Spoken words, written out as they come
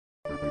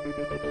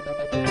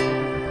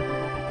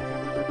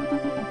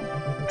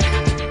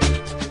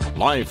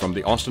Live from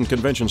the Austin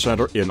Convention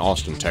Center in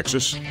Austin,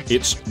 Texas,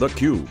 it's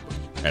theCUBE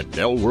at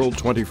Dell World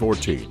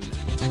 2014.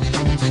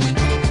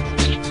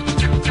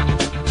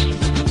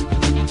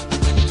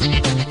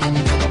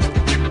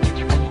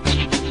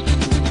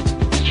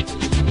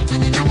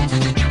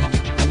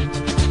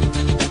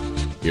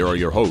 Here are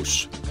your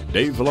hosts,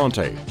 Dave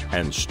Vellante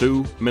and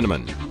Stu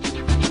Miniman.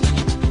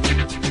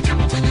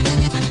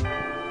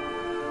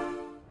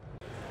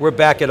 We're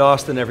back at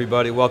Austin,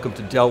 everybody. Welcome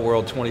to Dell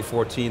World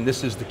 2014.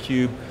 This is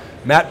theCUBE.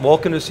 Matt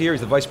Wolken is here.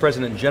 He's the Vice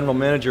President and General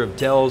Manager of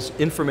Dell's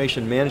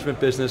Information Management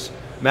Business.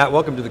 Matt,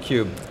 welcome to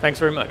theCUBE. Thanks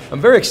very much. I'm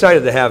very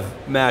excited to have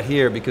Matt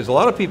here because a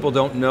lot of people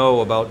don't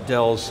know about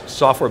Dell's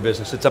software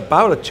business. It's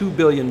about a $2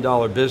 billion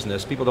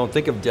business. People don't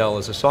think of Dell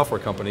as a software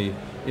company,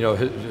 you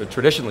know,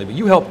 traditionally, but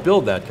you helped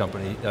build that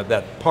company,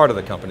 that part of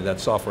the company, that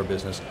software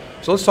business.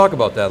 So let's talk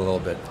about that a little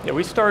bit. Yeah,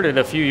 we started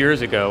a few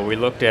years ago. We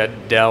looked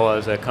at Dell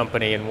as a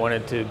company and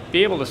wanted to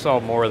be able to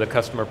solve more of the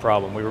customer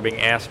problem. We were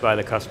being asked by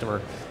the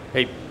customer,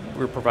 hey,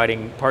 we're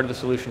providing part of the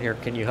solution here,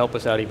 can you help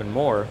us out even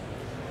more?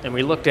 And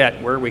we looked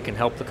at where we can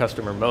help the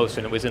customer most,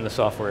 and it was in the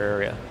software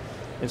area.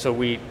 And so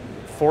we,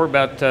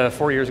 about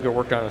 4 years ago,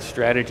 worked on a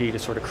strategy to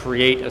sort of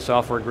create a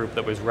software group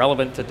that was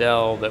relevant to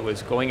Dell, that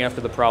was going after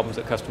the problems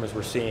that customers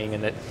were seeing,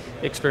 and that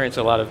experienced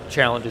a lot of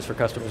challenges for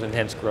customers and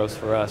hence growth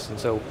for us. And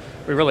so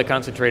we really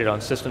concentrated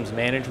on systems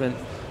management,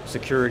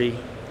 security,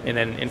 and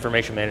then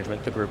information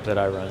management, the group that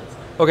I run.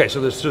 Okay,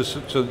 so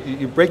so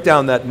you break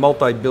down that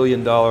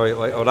multi-billion dollar,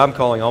 like what I'm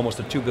calling almost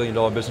a $2 billion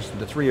business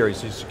into three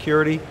areas: so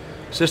security,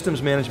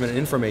 systems management, and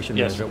information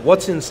management.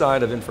 What's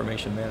inside of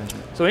information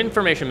management? So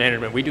information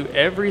management, we do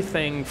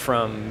everything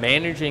from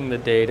managing the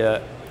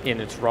data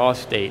in its raw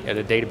state at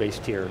a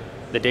database tier,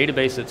 the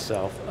database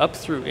itself, up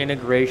through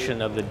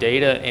integration of the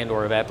data and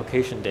or of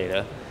application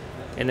data,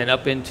 and then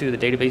up into the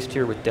database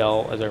tier with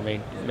Dell as our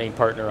main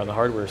partner on the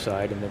hardware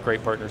side, and the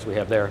great partners we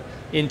have there,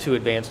 into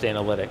advanced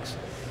analytics.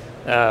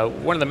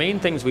 One of the main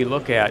things we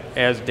look at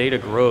as data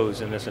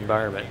grows in this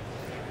environment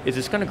is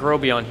it's going to grow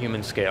beyond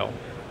human scale.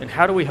 And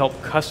how do we help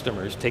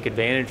customers take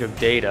advantage of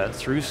data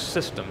through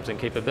systems and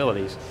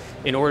capabilities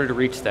in order to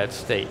reach that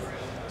state?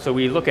 So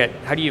we look at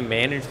how do you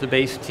manage the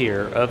base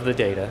tier of the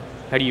data,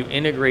 how do you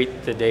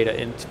integrate the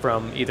data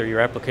from either your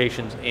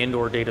applications and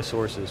or data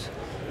sources,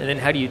 and then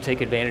how do you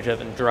take advantage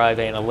of and drive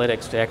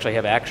analytics to actually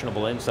have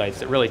actionable insights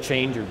that really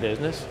change your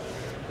business.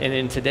 And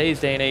in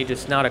today's day and age,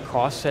 it's not a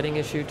cost-setting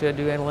issue to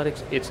do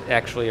analytics, it's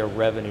actually a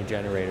revenue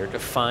generator to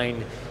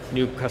find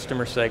new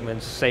customer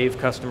segments, save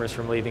customers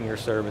from leaving your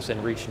service,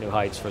 and reach new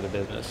heights for the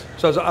business.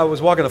 So as I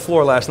was walking the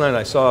floor last night and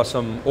I saw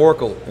some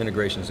Oracle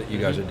integrations that you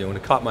guys are doing.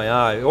 It caught my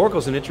eye.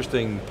 Oracle's an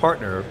interesting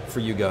partner for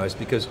you guys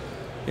because,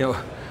 you know,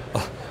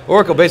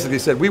 Oracle basically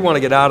said, we want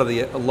to get out of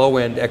the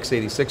low-end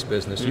x86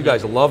 business. You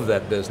guys love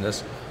that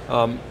business.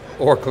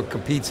 Oracle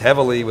competes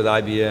heavily with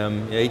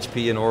IBM.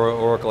 HP and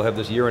Oracle have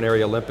this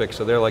urinary Olympics,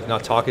 so they're like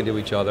not talking to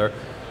each other.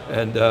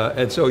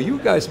 And so you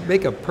guys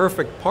make a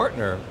perfect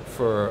partner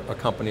for a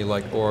company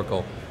like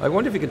Oracle. I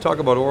wonder if you could talk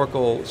about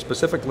Oracle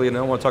specifically, and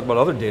then I want to talk about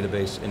other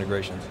database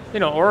integrations. You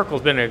know,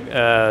 Oracle's been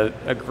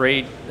a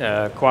great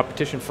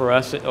competition for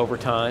us over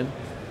time.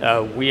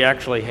 We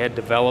actually had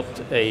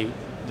developed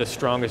the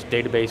strongest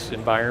database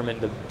environment,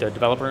 the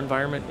developer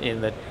environment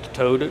in the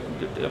Toad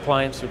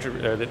appliance,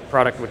 the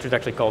product which is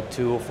actually called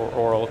Tool for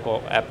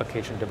Oracle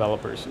Application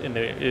Developers in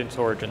its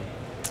origin.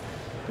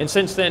 And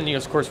since then, you know,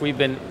 of course, we've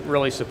been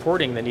really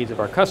supporting the needs of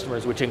our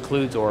customers, which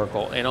includes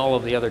Oracle and all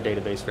of the other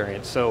database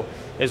variants. So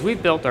as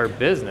we've built our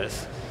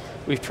business,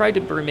 we've tried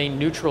to remain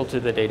neutral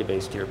to the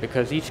database tier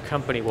because each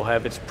company will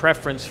have its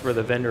preference for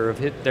the vendor of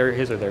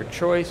his or their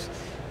choice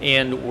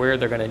and where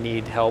they're going to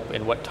need help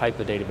and what type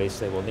of database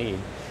they will need.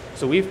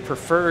 So we've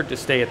preferred to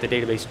stay at the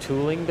database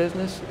tooling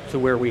business to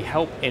where we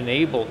help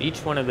enable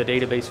each one of the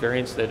database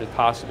variants that is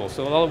possible.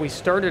 So although we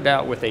started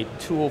out with a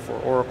tool for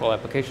Oracle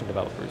application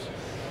developers,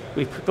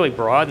 we've quickly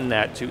broadened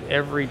that to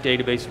every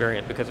database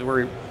variant because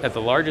we're at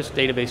the largest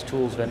database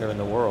tools vendor in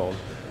the world.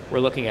 We're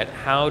looking at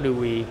how do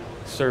we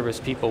service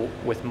people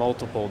with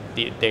multiple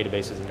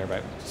databases in their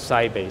environment.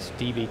 Sybase,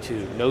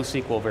 DB2,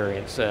 NoSQL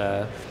variants,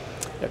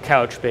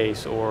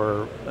 Couchbase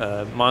or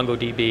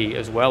MongoDB,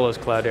 as well as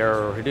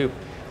Cloudera or Hadoop.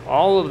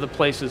 All of the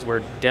places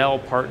where Dell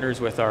partners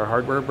with our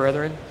hardware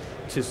brethren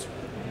to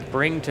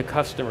bring to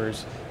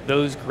customers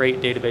those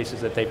great databases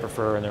that they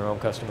prefer in their own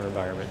customer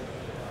environment.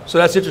 So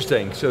that's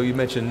interesting. So you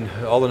mentioned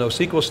all the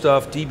NoSQL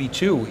stuff,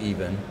 DB2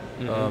 even.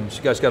 So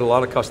you guys got a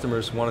lot of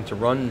customers wanting to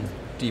run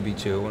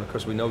DB2, and of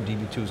course we know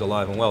DB2 is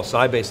alive and well.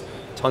 Sybase,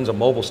 tons of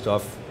mobile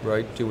stuff,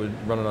 right?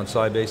 Running on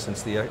Sybase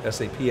since the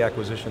SAP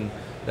acquisition.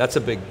 That's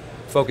a big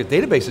focus.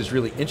 Database is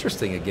really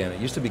interesting again.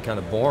 It used to be kind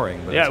of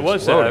boring. But yeah, it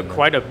was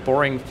quite a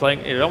boring thing.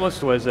 It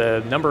almost was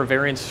a number of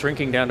variants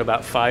shrinking down to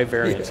about 5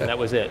 variants, and that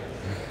was it.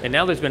 And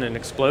now there's been an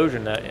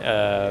explosion.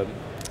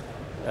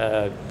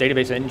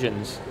 Database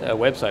Engine's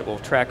website will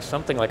track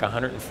something like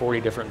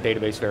 140 different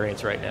database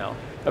variants right now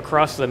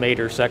across the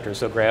major sectors,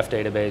 so graph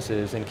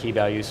databases and key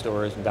value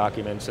stores and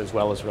documents as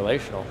well as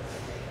relational.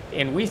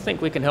 And we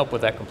think we can help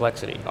with that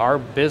complexity. Our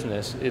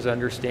business is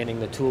understanding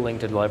the tooling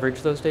to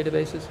leverage those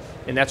databases,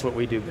 and that's what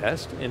we do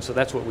best, and so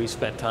that's what we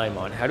spent time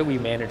on. How do we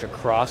manage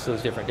across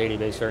those different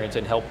database variants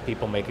and help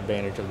people make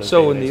advantage of those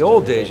So databases? in the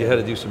old days, you had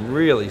to do some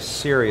really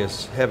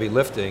serious heavy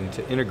lifting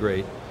to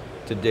integrate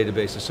to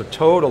databases. So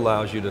Toad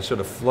allows you to sort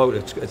of float,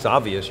 it's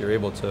obvious, you're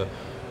able to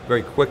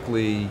very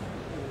quickly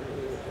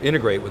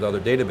integrate with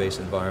other database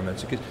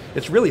environments.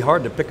 It's really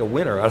hard to pick a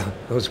winner out of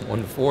those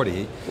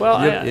 140. Well,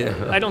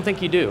 I don't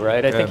think you do,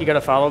 right? I think you got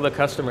to follow the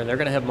customer, and they're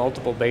going to have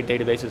multiple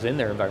databases in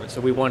their environment, so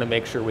we want to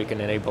make sure we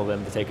can enable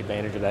them to take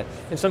advantage of that.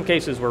 In some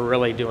cases, we're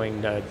really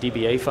doing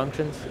DBA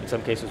functions. In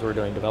some cases, we're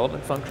doing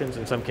development functions.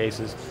 In some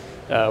cases,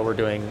 we're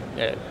doing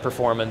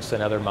performance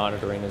and other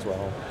monitoring as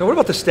well. Now what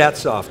about the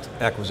StatSoft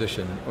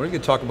acquisition? Why don't you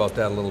talk about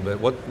that a little bit?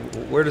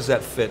 Where does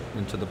that fit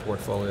into the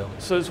portfolio?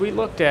 So as we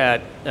looked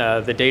at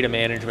the data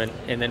management,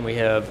 and then we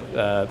have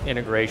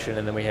integration,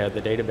 and then we have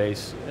the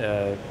database,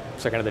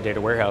 so kind of the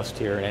data warehouse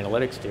tier and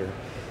analytics tier,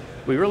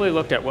 we really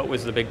looked at what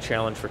was the big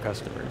challenge for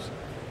customers.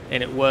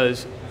 And it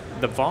was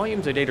the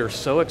volumes of data are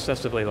so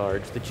excessively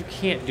large that you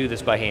can't do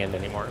this by hand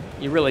anymore.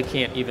 You really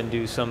can't even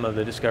do some of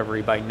the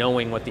discovery by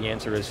knowing what the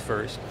answer is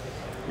first.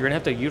 You're going to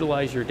have to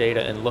utilize your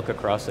data and look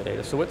across the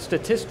data. So what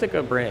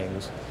Statistica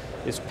brings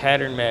is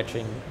pattern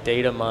matching,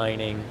 data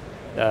mining,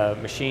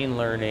 machine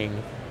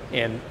learning,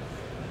 and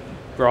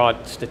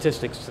brought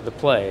statistics to the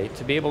play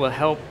to be able to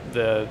help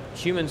the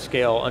human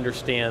scale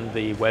understand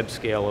the web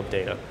scale of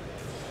data.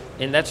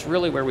 And that's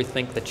really where we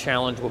think the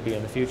challenge will be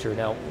in the future.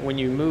 Now, when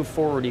you move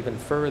forward even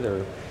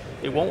further,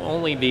 it won't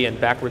only be in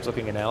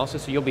backwards-looking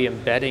analysis, so you'll be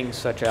embedding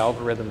such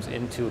algorithms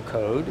into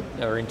code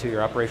or into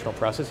your operational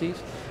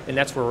processes, and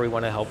that's where we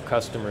want to help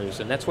customers.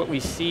 And that's what we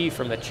see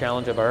from the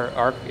challenge of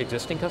our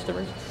existing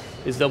customers,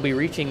 is they'll be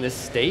reaching this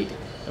state,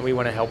 and we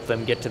want to help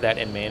them get to that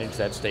and manage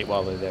that state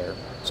while they're there.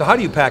 So how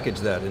do you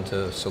package that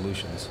into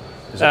solutions?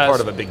 Is it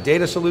part of a big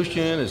data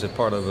solution? Is it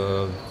part of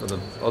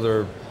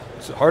other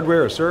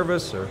hardware or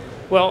service? Or?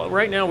 Well,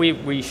 right now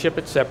we ship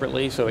it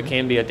separately, so it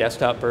can be a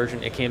desktop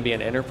version, it can be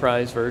an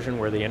enterprise version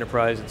where the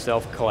enterprise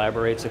itself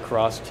collaborates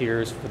across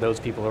tiers for those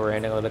people who are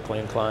analytically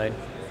inclined.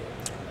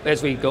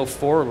 As we go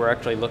forward, we're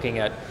actually looking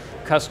at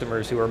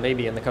customers who are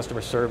maybe in the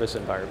customer service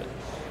environment.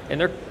 And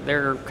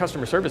their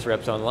customer service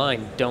reps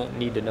online don't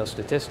need to know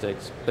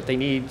statistics, but they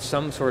need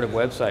some sort of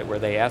website where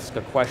they ask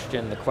a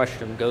question, the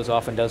question goes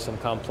off and does some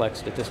complex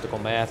statistical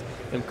math,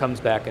 and comes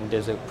back and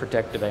does a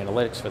predictive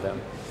analytics for them.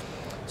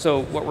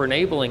 So what we're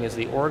enabling is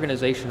the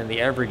organization and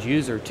the average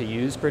user to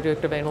use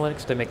predictive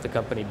analytics to make the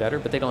company better,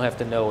 but they don't have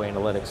to know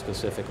analytics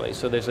specifically.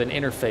 So there's an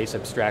interface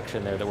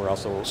abstraction there that we're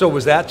also... So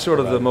was that sort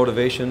of the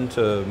motivation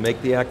to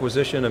make the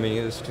acquisition? I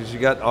mean, because you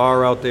got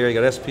R out there, you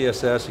got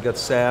SPSS, you got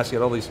SAS, you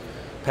got all these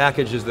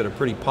packages that are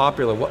pretty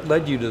popular. What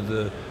led you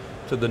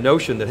to the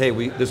notion that, hey,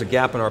 there's a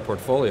gap in our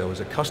portfolio? Is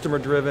it customer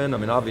driven? I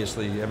mean,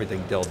 obviously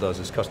everything Dell does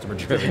is customer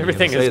driven.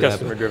 Everything is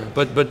customer driven.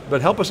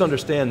 But help us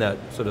understand that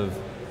sort of,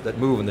 that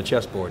move in the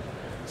chessboard.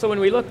 So when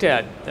we looked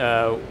at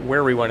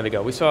where we wanted to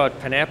go, we saw a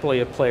panoply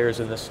of players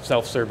in the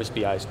self-service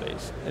BI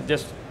space, and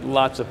just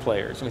lots of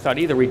players. And we thought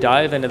either we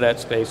dive into that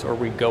space or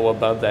we go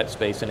above that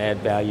space and add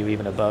value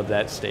even above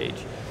that stage.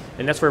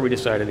 And that's where we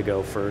decided to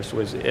go first,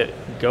 was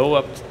go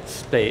up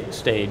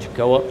stage,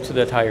 go up to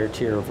the higher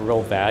tier of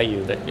real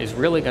value that is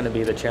really going to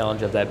be the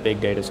challenge of that big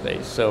data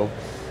space. So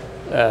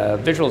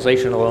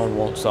visualization alone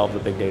won't solve the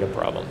big data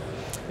problem.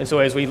 And so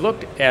as we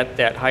looked at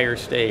that higher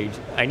stage,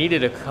 I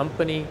needed a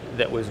company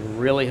that was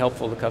really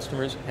helpful to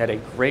customers, had a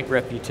great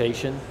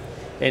reputation,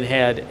 and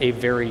had a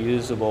very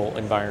usable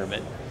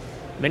environment.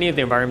 Many of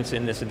the environments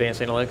in this advanced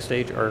analytics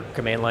stage are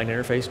command line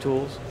interface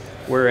tools,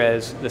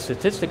 whereas the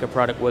Statistica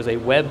product was a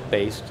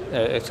web-based,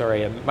 a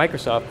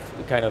Microsoft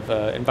kind of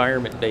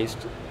environment-based,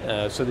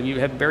 so that you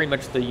have very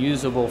much the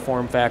usable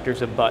form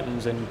factors of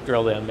buttons and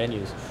drill-down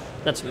menus.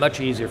 That's much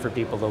easier for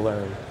people to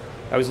learn.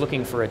 I was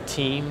looking for a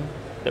team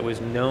that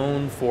was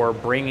known for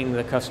bringing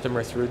the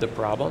customer through the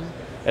problem,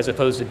 as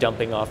opposed to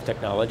dumping off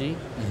technology.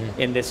 Mm-hmm.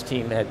 And this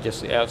team had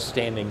just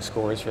outstanding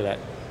scores for that.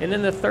 And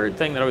then the third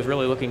thing that I was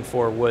really looking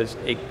for was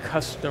a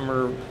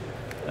customer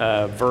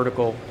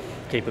vertical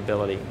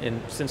capability.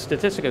 And since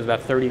Statistica is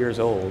about 30 years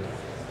old,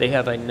 they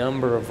have a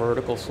number of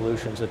vertical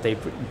solutions that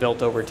they've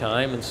built over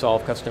time and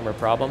solve customer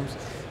problems.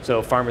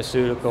 So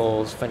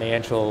pharmaceuticals,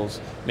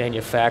 financials,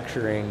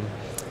 manufacturing,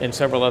 and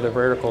several other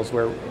verticals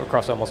where,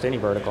 across almost any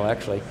vertical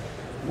actually,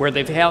 where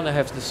they've now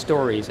have the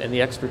stories and the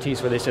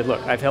expertise where they said,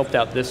 look, I've helped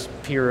out this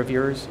peer of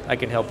yours, I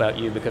can help out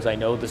you because I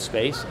know the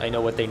space, I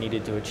know what they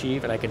needed to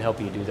achieve, and I can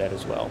help you do that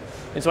as well.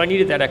 And so I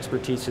needed that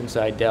expertise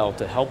inside Dell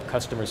to help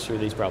customers through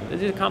these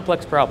problems. These are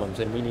complex problems,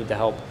 and we need to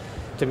help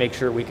to make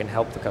sure we can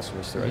help the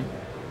customers through it.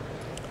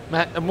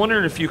 Matt, I'm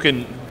wondering if you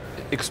can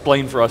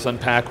explain for us,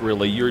 unpack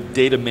really, your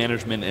data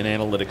management and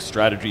analytics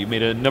strategy. You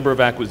made a number of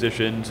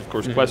acquisitions, of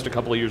course, Quest a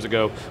couple of years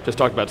ago, just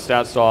talked about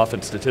StatSoft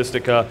and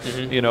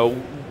Statistica. You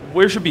know,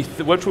 what should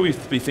we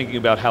be thinking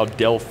about how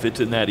Dell fits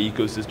in that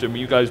ecosystem? Are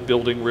you guys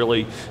building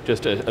really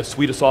just a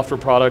suite of software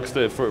products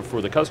that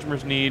for the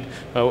customer's need?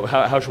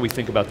 How should we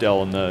think about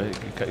Dell in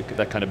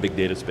that kind of big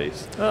data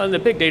space? In the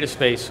big data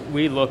space,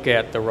 we look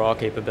at the raw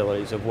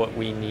capabilities of what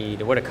we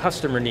need, what a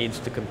customer needs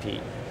to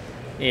compete.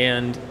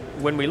 And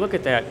when we look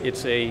at that,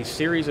 it's a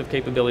series of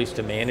capabilities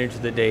to manage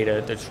the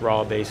data that's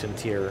raw, base, and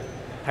tier.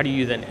 How do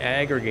you then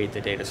aggregate the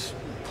data,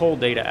 pull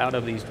data out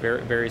of these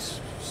various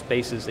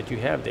spaces that you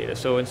have data?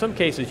 So in some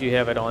cases you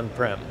have it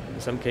on-prem. In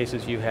some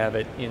cases you have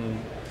it in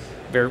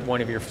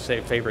one of your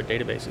favorite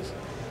databases.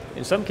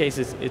 In some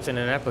cases it's in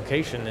an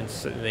application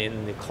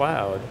in the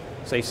cloud,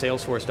 say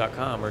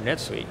Salesforce.com or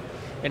NetSuite.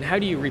 And how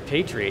do you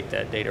repatriate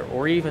that data,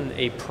 or even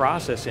a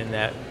process in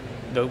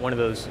one of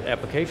those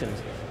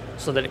applications,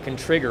 so that it can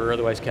trigger or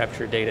otherwise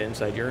capture data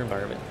inside your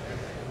environment?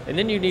 And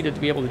then you need to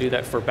be able to do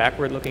that for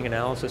backward-looking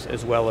analysis,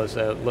 as well as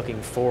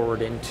looking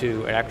forward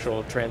into an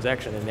actual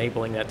transaction,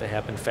 enabling that to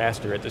happen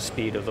faster at the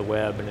speed of the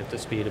web and at the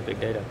speed of big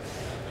data.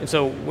 And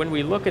so when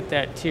we look at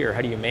that tier,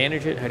 how do you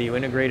manage it, how do you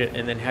integrate it,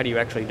 and then how do you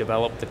actually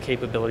develop the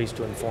capabilities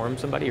to inform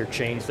somebody or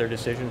change their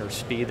decision or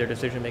speed their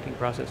decision-making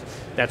process?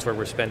 That's where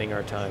we're spending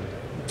our time.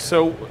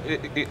 So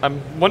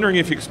I'm wondering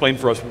if you explain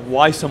for us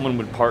why someone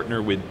would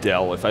partner with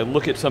Dell. If I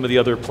look at some of the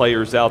other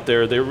players out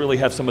there, they really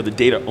have some of the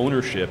data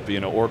ownership.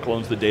 You know, Oracle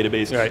owns the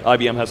database, right.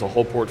 IBM has a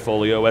whole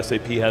portfolio,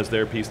 SAP has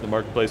their piece in the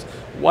marketplace.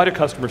 Why do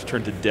customers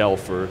turn to Dell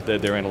for their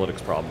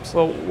analytics problems?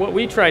 Well, what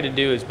we try to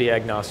do is be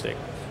agnostic.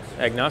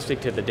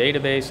 Agnostic to the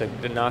database,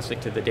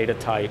 agnostic to the data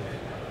type,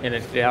 and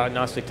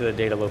agnostic to the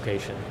data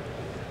location.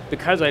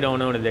 Because I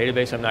don't own a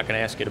database, I'm not going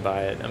to ask you to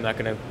buy it. I'm not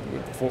going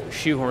to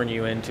shoehorn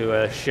you into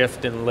a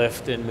shift and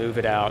lift and move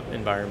it out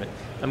environment.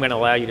 I'm going to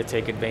allow you to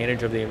take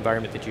advantage of the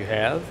environment that you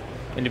have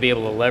and to be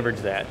able to leverage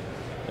that.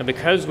 And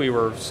because we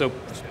were so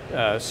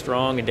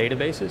strong in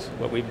databases,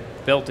 what we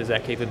built is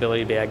that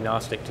capability to be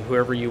agnostic to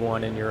whoever you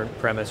want in your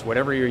premise,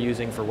 whatever you're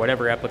using for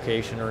whatever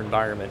application or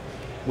environment.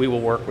 We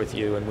will work with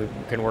you and we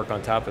can work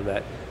on top of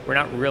that. We're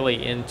not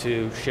really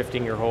into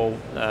shifting your whole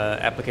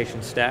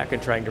application stack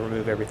and trying to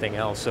remove everything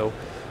else. So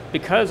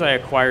because I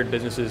acquired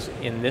businesses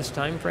in this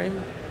time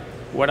frame,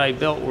 what I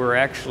built were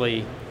I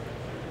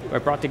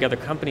brought together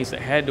companies that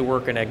had to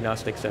work in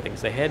agnostic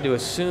settings. They had to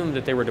assume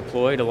that they were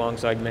deployed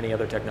alongside many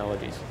other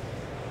technologies.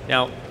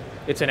 Now,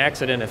 it's an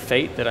accident of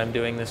fate that I'm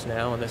doing this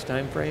now in this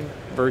time frame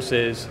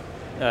versus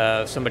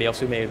somebody else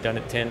who may have done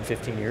it 10,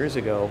 15 years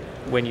ago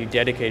when you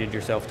dedicated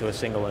yourself to a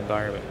single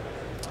environment.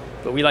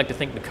 But we like to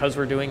think because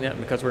we're doing that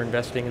and because we're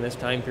investing in this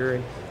time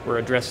period, we're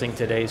addressing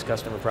today's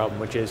customer problem,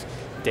 which is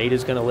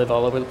data's going to live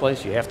all over the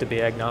place. You have to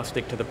be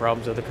agnostic to the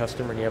problems of the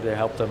customer and you have to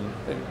help them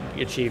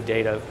achieve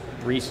data,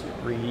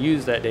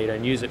 reuse that data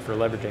and use it for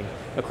leveraging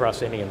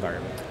across any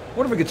environment. I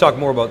wonder if we could talk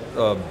more about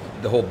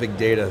the whole big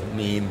data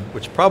meme,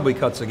 which probably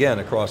cuts again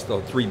across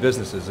the three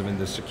businesses. I mean,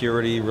 the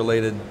security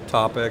related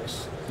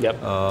topics, yep.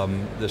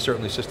 There's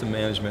certainly system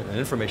management and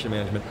information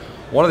management.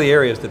 One of the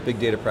areas that big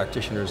data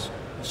practitioners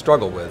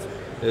struggle with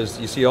is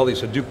you see all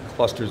these Hadoop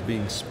clusters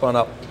being spun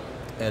up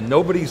and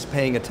nobody's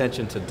paying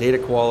attention to data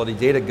quality,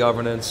 data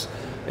governance,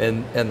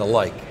 and the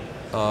like.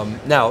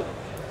 Now,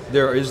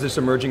 there is this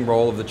emerging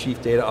role of the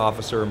chief data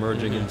officer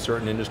emerging in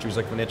certain industries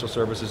like financial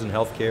services and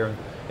healthcare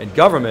and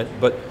government,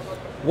 but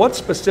what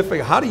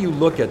specific, how do you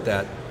look at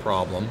that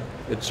problem?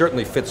 It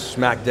certainly fits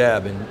smack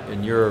dab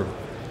in your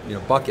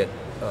bucket.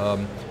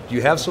 Do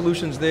you have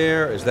solutions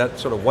there? Is that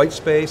sort of white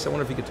space? I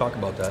wonder if you could talk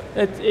about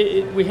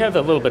that. We have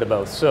a little bit of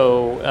both.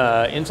 So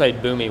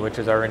inside Boomi, which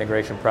is our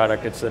integration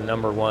product, it's the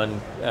 #1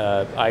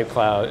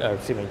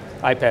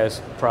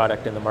 iPaaS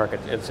product in the market.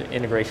 It's an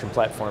integration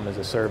platform as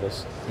a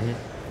service.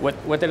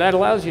 What that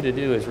allows you to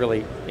do is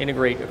really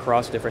integrate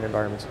across different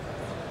environments.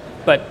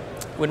 But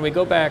when we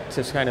go back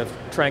to kind of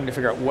trying to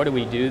figure out what do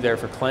we do there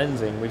for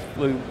cleansing,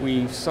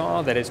 we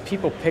saw that as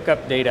people pick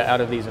up data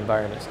out of these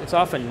environments, it's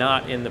often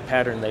not in the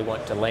pattern they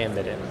want to land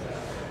it in.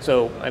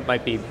 So it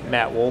might be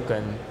Matt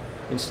Wolken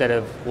instead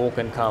of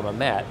Wolken,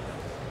 Matt.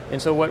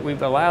 And so what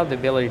we've allowed the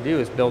ability to do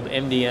is build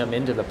MDM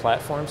into the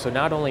platform, so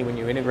not only when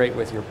you integrate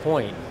with your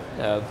point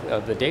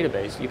of the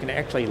database, you can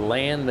actually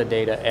land the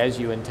data as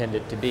you intend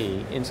it to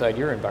be inside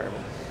your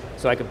environment.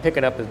 So I can pick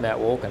it up as Matt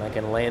Wolken, I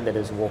can land it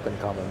as Wolken,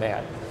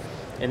 Matt.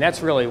 And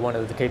that's really one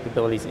of the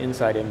capabilities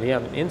inside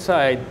MDM.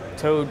 Inside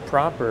Toad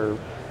proper,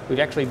 we've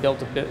actually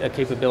built a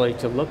capability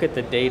to look at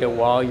the data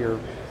while you're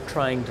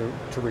trying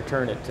to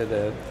return it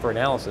for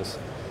analysis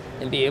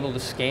and be able to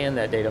scan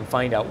that data and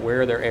find out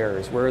where are there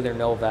errors, where are there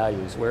null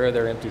values, where are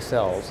there empty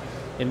cells,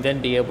 and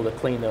then be able to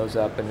clean those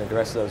up and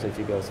address those as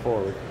you go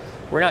forward.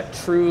 We're not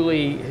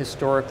truly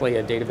historically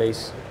a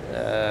database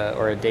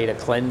or a data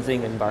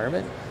cleansing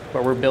environment,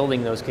 but we're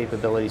building those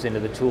capabilities into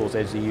the tools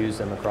as you use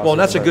them across. Well,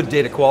 and that's a good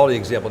data quality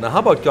example. Now, how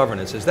about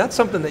governance? Is that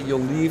something that you'll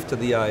leave to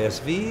the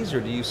ISVs, or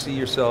do you see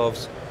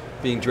yourselves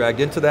being dragged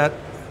into that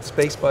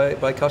space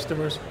by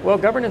customers? Well,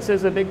 governance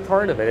is a big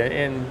part of it,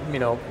 and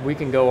we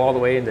can go all the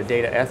way into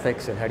data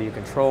ethics and how do you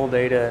control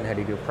data and how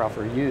do you do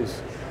proper use.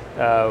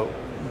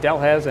 Dell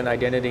has an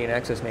identity and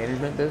access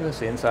management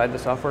business inside the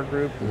software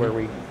group where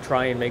we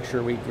try and make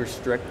sure we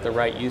restrict the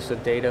right use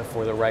of data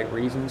for the right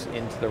reasons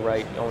into the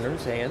right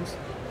owner's hands.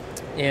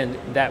 And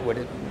that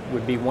would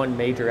be one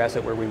major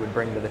asset where we would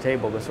bring to the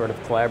table to sort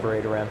of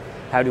collaborate around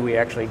how do we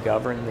actually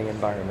govern the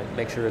environment,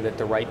 make sure that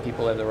the right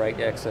people have the right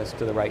access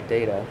to the right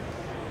data,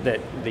 that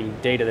the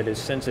data that is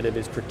sensitive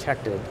is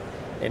protected,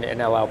 and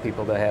allow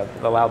people to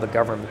allow the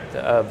government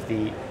of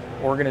the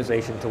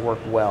organization to work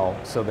well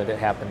so that it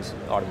happens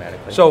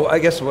automatically. So I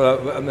guess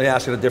let me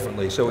ask it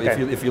differently. So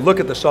if you look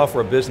at the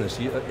software business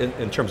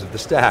in terms of the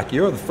stack,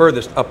 you're the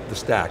furthest up the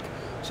stack.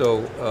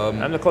 So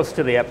I'm the closest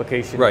to the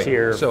application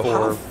tier. So for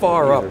how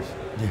far users.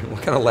 up?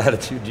 What kind of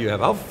latitude do you have?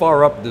 How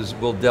far up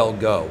will Dell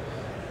go?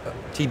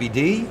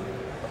 TBD,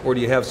 or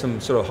do you have some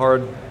sort of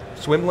hard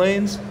swim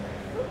lanes?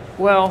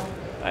 Well,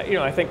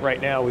 I think right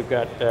now we've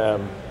got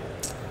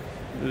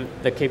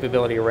the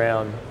capability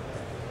around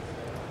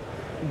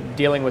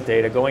dealing with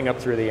data, going up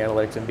through the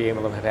analytics and being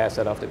able to pass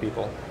that off to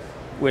people.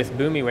 With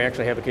Boomi, we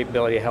actually have a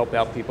capability to help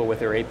out people with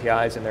their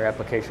APIs and their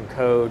application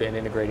code and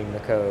integrating the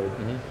code.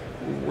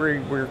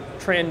 We're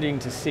trending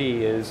to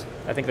see is,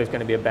 I think there's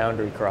going to be a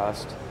boundary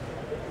crossed.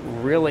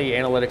 Really,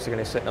 analytics are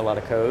going to sit in a lot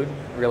of code.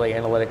 Really,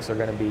 analytics are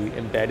going to be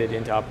embedded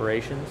into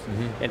operations.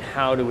 And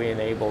how do we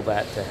enable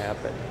that to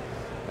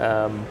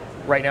happen?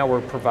 Right now,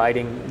 we're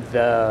providing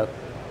the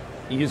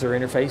user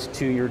interface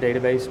to your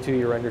database, to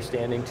your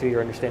understanding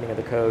of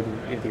the code,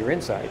 and to your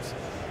insights.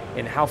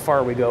 And how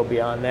far we go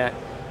beyond that,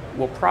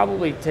 we'll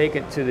probably take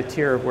it to the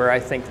tier of where I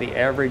think the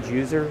average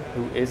user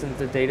who isn't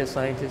a data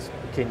scientist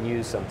can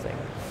use something.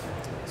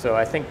 So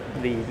I think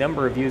the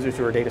number of users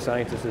who are data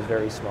scientists is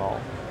very small.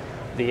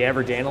 The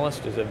average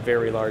analyst is a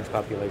very large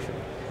population.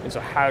 And so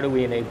how do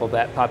we enable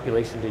that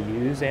population to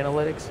use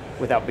analytics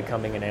without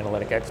becoming an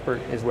analytic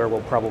expert is where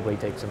we'll probably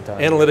take some time.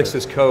 Analytics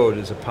as code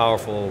is a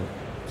powerful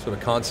sort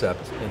of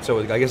concept, and so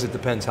I guess it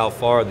depends how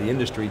far the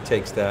industry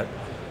takes that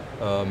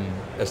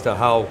as to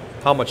how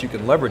much you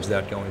can leverage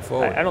that going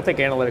forward. I don't think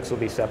analytics will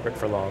be separate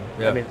for long.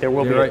 Yeah. I mean, there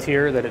will be a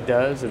tier that it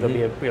does, and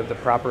there'll be the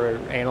proper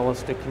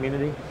analytic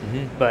community,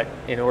 but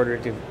in order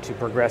to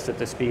progress at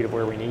the speed of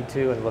where we need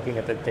to and looking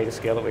at the data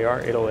scale that we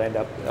are, it'll end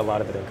up a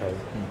lot of it in code.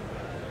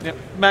 Yeah.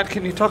 Matt,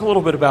 can you talk a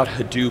little bit about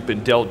Hadoop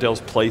and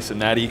Dell's place in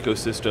that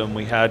ecosystem?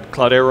 We had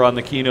Cloudera on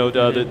the keynote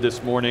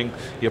this morning.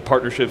 You have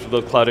partnerships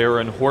with Cloudera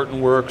and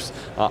Hortonworks.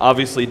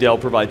 Obviously, Dell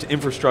provides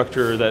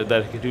infrastructure that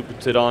Hadoop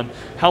would sit on.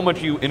 How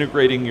much are you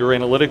integrating your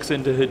analytics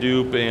into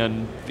Hadoop,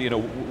 and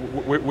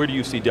where do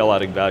you see Dell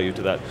adding value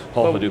to that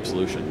whole Hadoop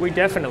solution? We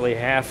definitely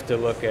have to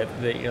look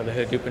at the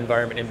Hadoop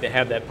environment and to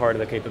have that part of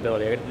the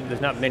capability. There's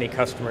not many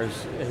customers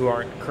who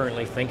aren't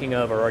currently thinking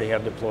of or already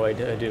have deployed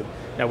Hadoop.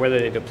 Now, whether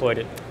they deployed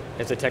it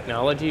as a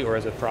technology or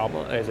as a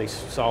problem, as a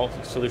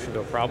solution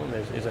to a problem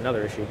is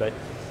another issue. But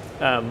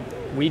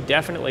we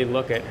definitely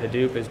look at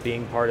Hadoop as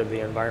being part of the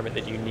environment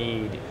that you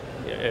need,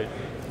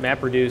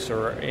 MapReduce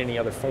or any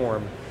other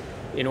form,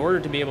 in order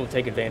to be able to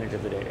take advantage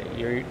of the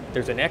data.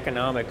 There's an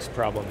economics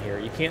problem here.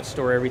 You can't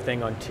store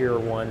everything on tier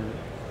 1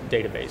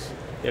 database.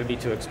 It would be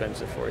too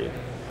expensive for you.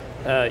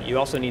 You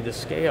also need the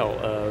scale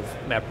of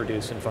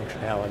MapReduce and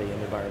functionality in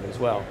the environment as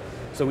well.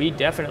 So we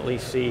definitely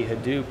see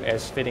Hadoop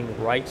as fitting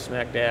right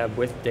smack dab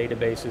with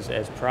databases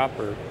as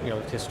proper,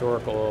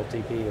 historical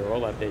OLTP or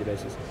OLAP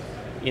databases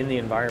in the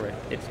environment.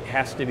 It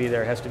has to be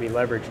there, has to be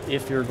leveraged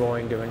if you're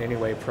going to in any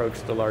way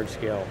approach the large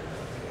scale.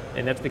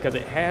 And that's because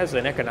it has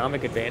an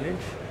economic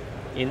advantage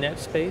in that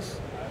space,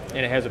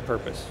 and it has a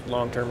purpose.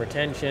 Long-term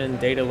retention,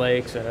 data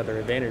lakes, and other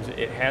advantages.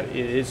 It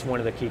is one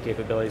of the key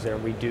capabilities there,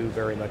 and we do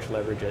very much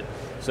leverage it.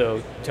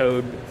 So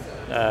Toad,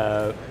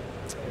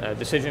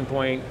 decision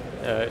point,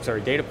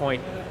 data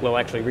point will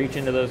actually reach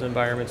into those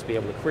environments, be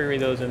able to query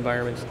those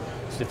environments.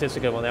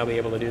 Statistica will now be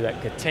able to do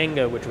that.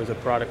 Katenga, which was a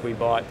product we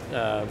bought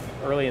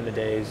early in the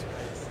days,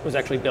 was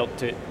actually built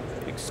to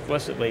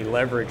explicitly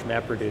leverage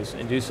MapReduce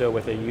and do so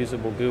with a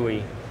usable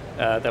GUI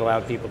that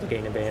allowed people to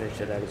gain advantage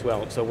to that as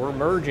well. So we're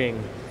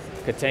merging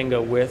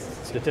Katenga with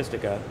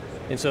Statistica,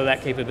 and so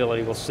that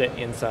capability will sit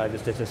inside the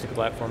Statistica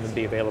platform and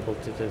be available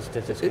to the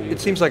Statistica users. It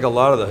seems like a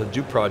lot of the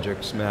Hadoop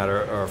projects, Matt,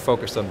 are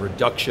focused on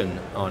reduction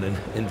on an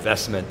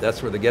investment.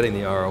 That's where they're getting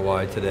the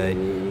ROI today.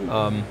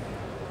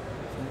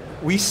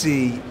 We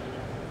see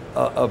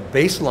a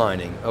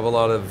baselining of a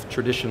lot of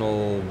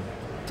traditional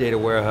data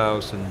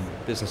warehouse and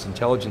business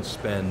intelligence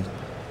spend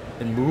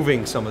and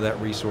moving some of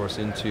that resource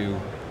into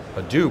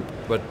Hadoop,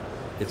 but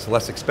it's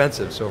less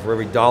expensive. So for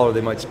every $1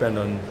 they might spend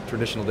on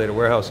traditional data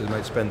warehouses, they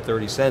might spend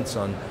 30 cents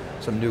on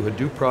some new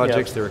Hadoop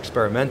projects. Yep. They're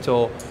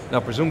experimental.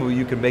 Now presumably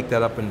you can make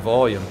that up in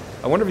volume.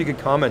 I wonder if you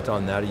could comment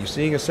on that. Are you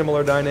seeing a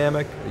similar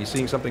dynamic? Are you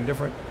seeing something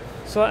different?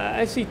 So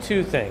I see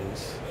two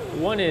things.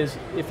 One is,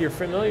 if you're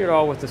familiar at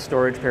all with the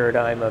storage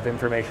paradigm of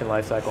information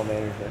lifecycle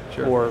management,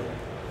 sure, or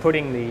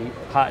putting the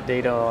hot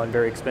data on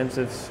very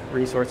expensive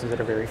resources that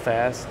are very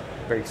fast,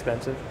 very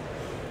expensive,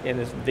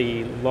 and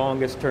the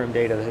longest term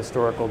data, the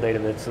historical data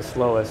that's the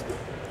slowest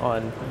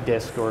on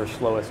disk or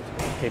slowest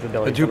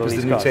capability. Hadoop is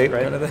the new tape,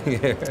 right? Kind of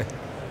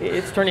thing?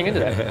 It's turning into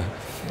that.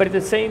 But at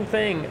the same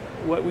thing,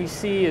 what we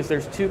see is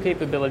there's two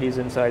capabilities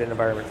inside an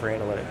environment for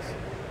analytics.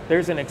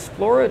 There's an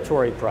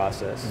exploratory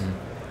process,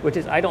 which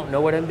is I don't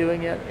know what I'm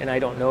doing yet, and I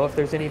don't know if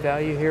there's any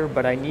value here,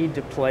 but I need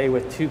to play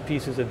with two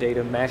pieces of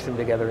data, mash them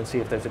together, and see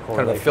if there's a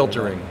correlation. Kind of a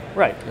filtering.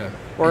 Right,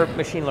 or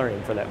machine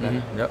learning for that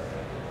matter. Yep.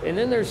 And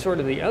then there's sort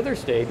of the other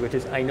stage, which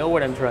is I know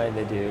what I'm trying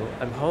to do.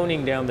 I'm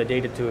honing down the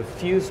data to a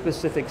few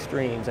specific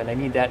streams, and I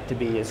need that to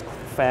be as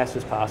fast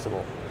as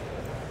possible.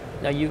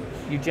 Now you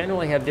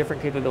generally have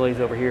different capabilities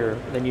over here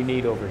than you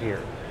need over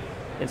here.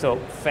 And so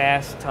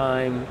fast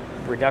time,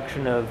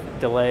 reduction of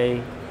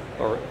delay,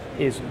 or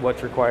is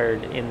what's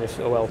required in this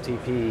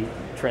OLTP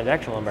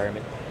transactional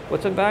environment.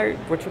 What's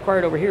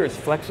required over here is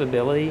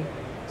flexibility,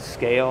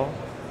 scale,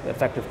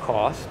 effective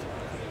cost.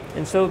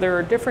 And so there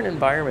are different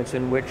environments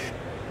in which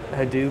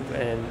Hadoop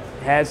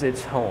has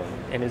its home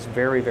and is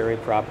very, very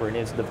proper and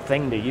is the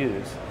thing to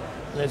use.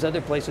 And there's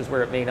other places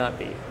where it may not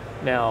be.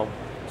 Now,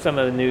 some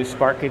of the new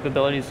Spark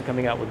capabilities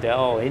coming out with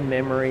Dell in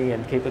memory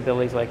and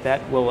capabilities like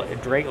that will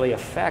greatly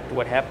affect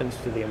what happens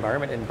to the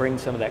environment and bring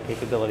some of that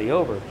capability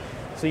over.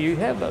 So you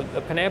have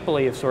a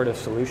panoply of sort of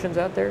solutions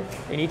out there,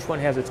 and each one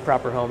has its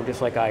proper home,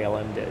 just like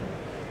ILM did.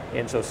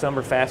 And so some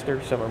are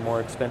faster, some are more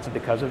expensive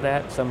because of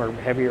that, some are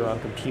heavier on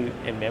compute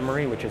and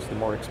memory, which is the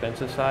more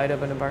expensive side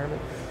of an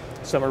environment.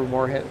 Some are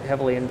more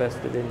heavily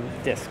invested in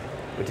disk,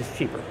 which is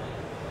cheaper.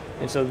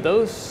 And so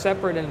those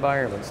separate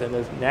environments and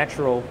those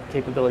natural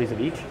capabilities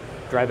of each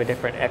drive a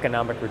different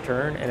economic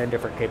return and a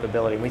different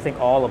capability. And we think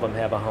all of them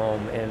have a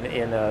home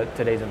in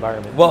today's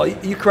environment. Well,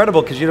 you're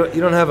credible because you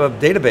don't have a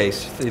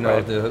database,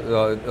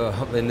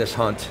 in this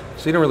hunt,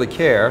 so you don't really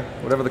care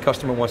whatever the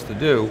customer wants to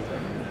do.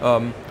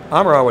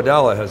 Amar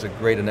Awadallah has a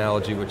great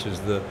analogy, which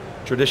is the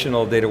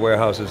traditional data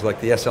warehouses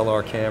like the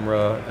SLR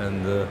camera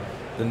and the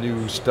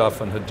new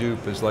stuff on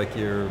Hadoop is like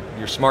your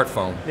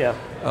smartphone. Yeah.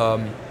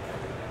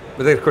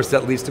 But then of course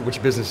that leads to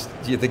which business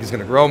do you think is going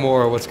to grow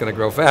more, or what's going to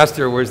grow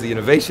faster, where's the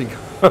innovation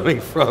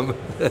coming from?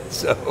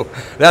 So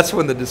that's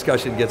when the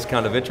discussion gets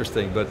kind of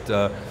interesting. But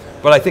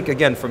I think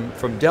again,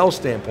 from Dell's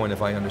standpoint,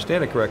 if I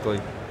understand it correctly,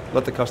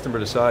 let the customer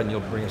decide and you'll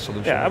bring a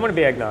solution. Yeah, I want to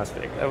be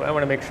agnostic. I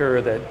want to make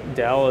sure that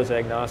Dell is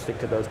agnostic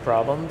to those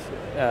problems.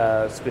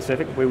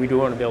 Specifically, we do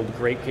want to build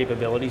great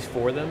capabilities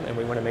for them, and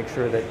we want to make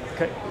sure that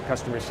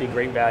customers see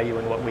great value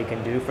in what we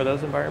can do for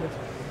those environments.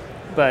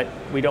 But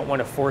we don't want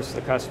to force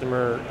the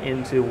customer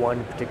into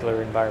one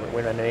particular environment.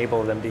 We want to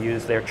enable them to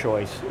use their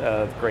choice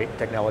of great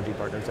technology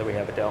partners that we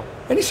have at Dell.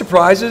 Any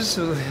surprises?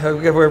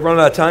 We're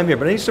running out of time here,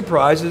 but any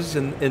surprises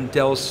in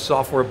Dell's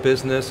software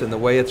business and the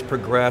way it's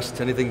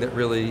progressed? Anything that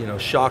really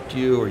shocked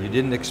you or you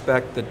didn't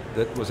expect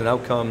that was an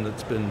outcome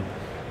that's been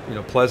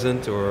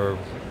pleasant or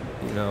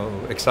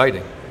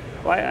exciting?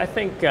 Well, I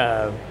think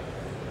the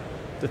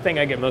thing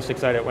I get most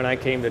excited when I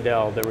came to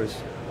Dell, there was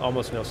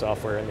almost no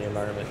software in the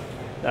environment.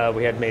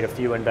 We had made a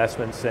few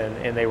investments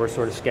and they were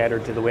sort of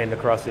scattered to the wind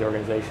across the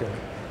organization.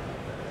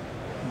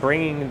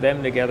 Bringing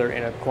them together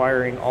and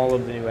acquiring all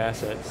of the new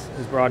assets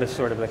has brought us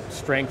sort of a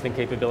strength and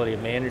capability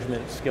of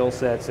management, skill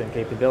sets and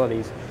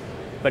capabilities.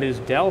 But as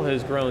Dell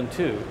has grown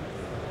too,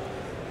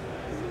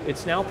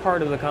 it's now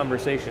part of the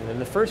conversation.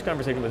 And the first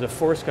conversation was a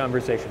forced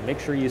conversation.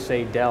 Make sure you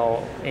say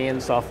Dell and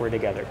software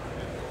together.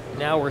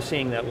 Now we're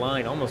seeing that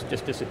line almost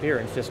just disappear.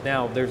 It's just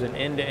now there's an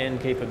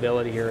end-to-end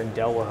capability here and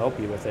Dell will help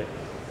you with it.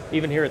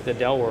 Even here at the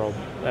Dell World,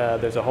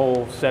 there's a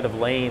whole set of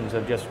lanes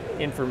of just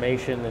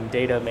information and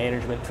data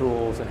management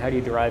tools and how do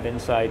you derive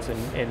insights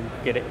and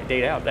get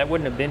data out. That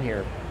wouldn't have been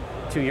here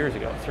 2 years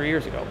ago, 3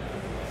 years ago.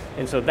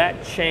 And so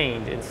that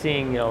changed, and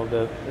seeing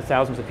the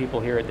thousands of people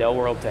here at Dell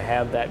World to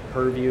have that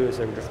purview as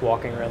they're just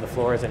walking around the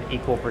floor as an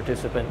equal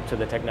participant to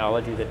the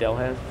technology that Dell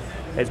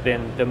has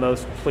been the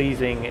most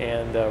pleasing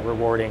and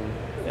rewarding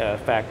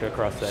factor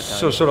across that time.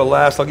 So sort of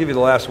I'll give you the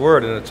last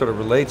word, and it sort of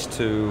relates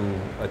to,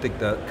 I think,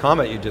 the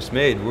comment you just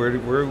made. What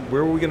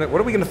are we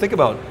going to think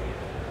about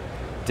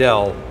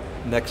Dell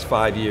next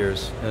 5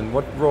 years, and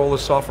what role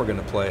is software going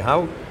to play?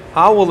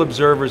 How will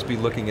observers be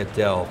looking at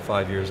Dell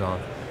 5 years on?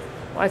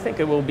 I think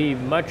it will be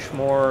much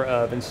more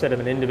of, instead of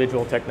an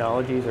individual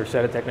technologies or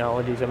set of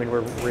technologies, I mean,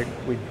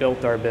 we've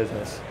built our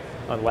business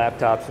on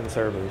laptops and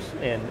servers,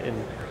 and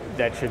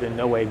that should in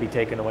no way be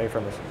taken away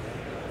from us.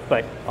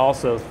 But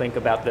also think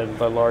about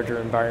the larger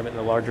environment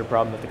and the larger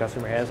problem that the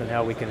customer has and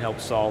how we can help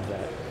solve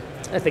that.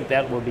 I think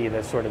that will be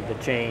the sort of the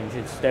change.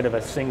 Instead of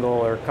a single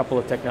or a couple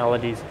of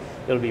technologies,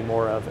 it'll be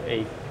more of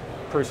a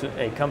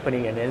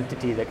company, an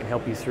entity that can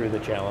help you through the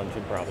challenge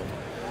and problem.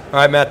 All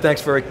right, Matt,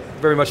 thanks very,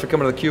 very much for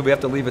coming to theCUBE. We have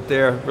to leave it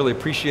there. Really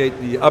appreciate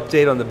the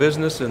update on the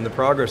business and the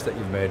progress that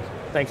you've made.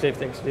 Thanks, Dave.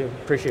 Thanks, Steve.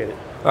 Appreciate it.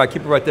 All right,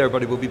 keep it right there,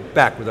 everybody. We'll be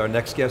back with our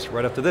next guest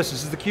right after this.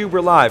 This is theCUBE.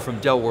 We're live from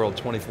Dell World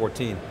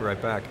 2014. Be right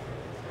back.